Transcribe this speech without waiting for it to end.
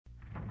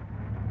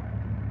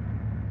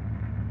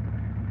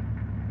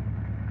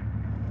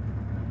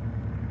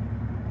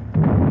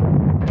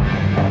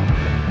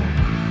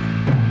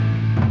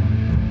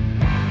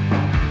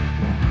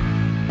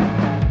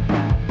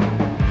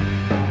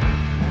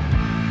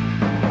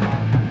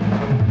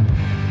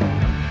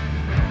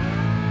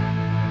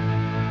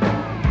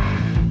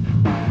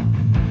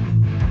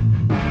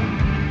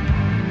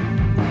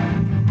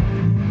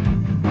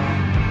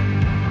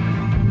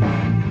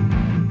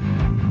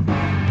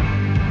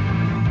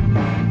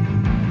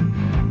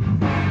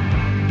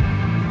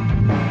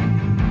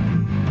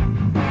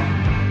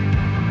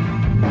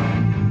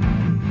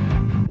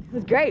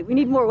great. We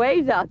need more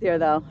waves out there,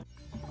 though.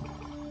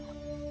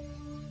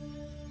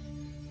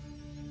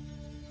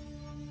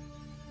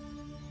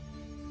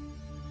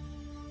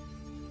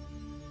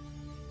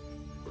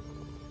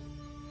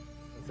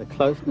 The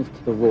closeness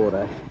to the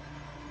water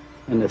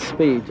and the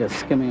speed just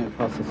skimming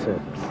across the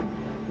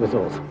surface was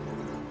awesome.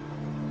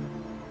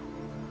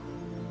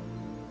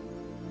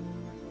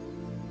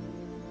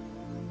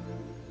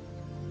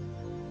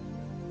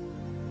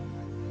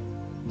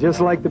 Just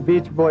like the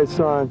Beach Boys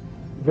song,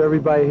 if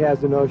everybody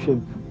has an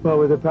ocean, well,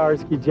 with the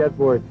PowerSki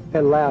JetBoard,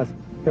 at last,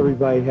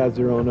 everybody has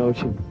their own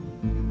ocean.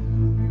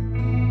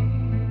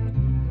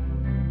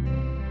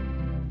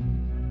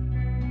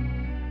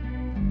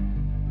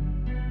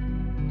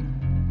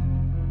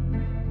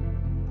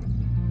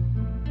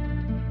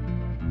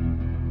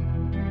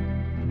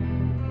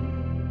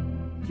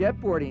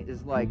 Jetboarding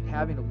is like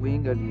having a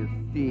wing under your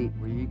feet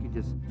where you can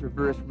just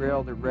traverse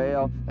rail to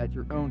rail at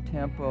your own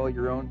tempo,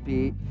 your own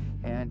beat,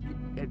 and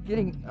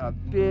getting a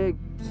big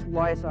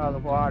slice out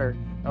of the water.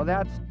 Now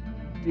that's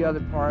the other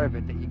part of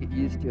it that you get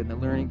used to, and the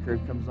learning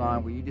curve comes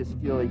on where you just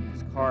feel like you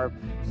just carve,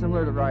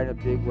 similar to riding a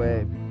big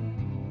wave.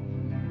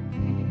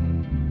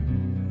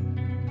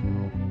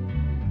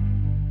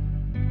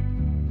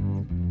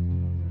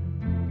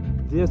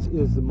 This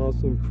is the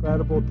most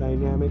incredible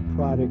dynamic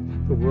product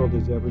the world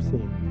has ever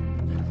seen.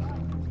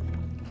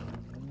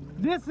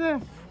 This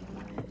is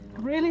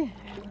really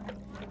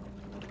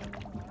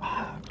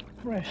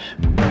fresh.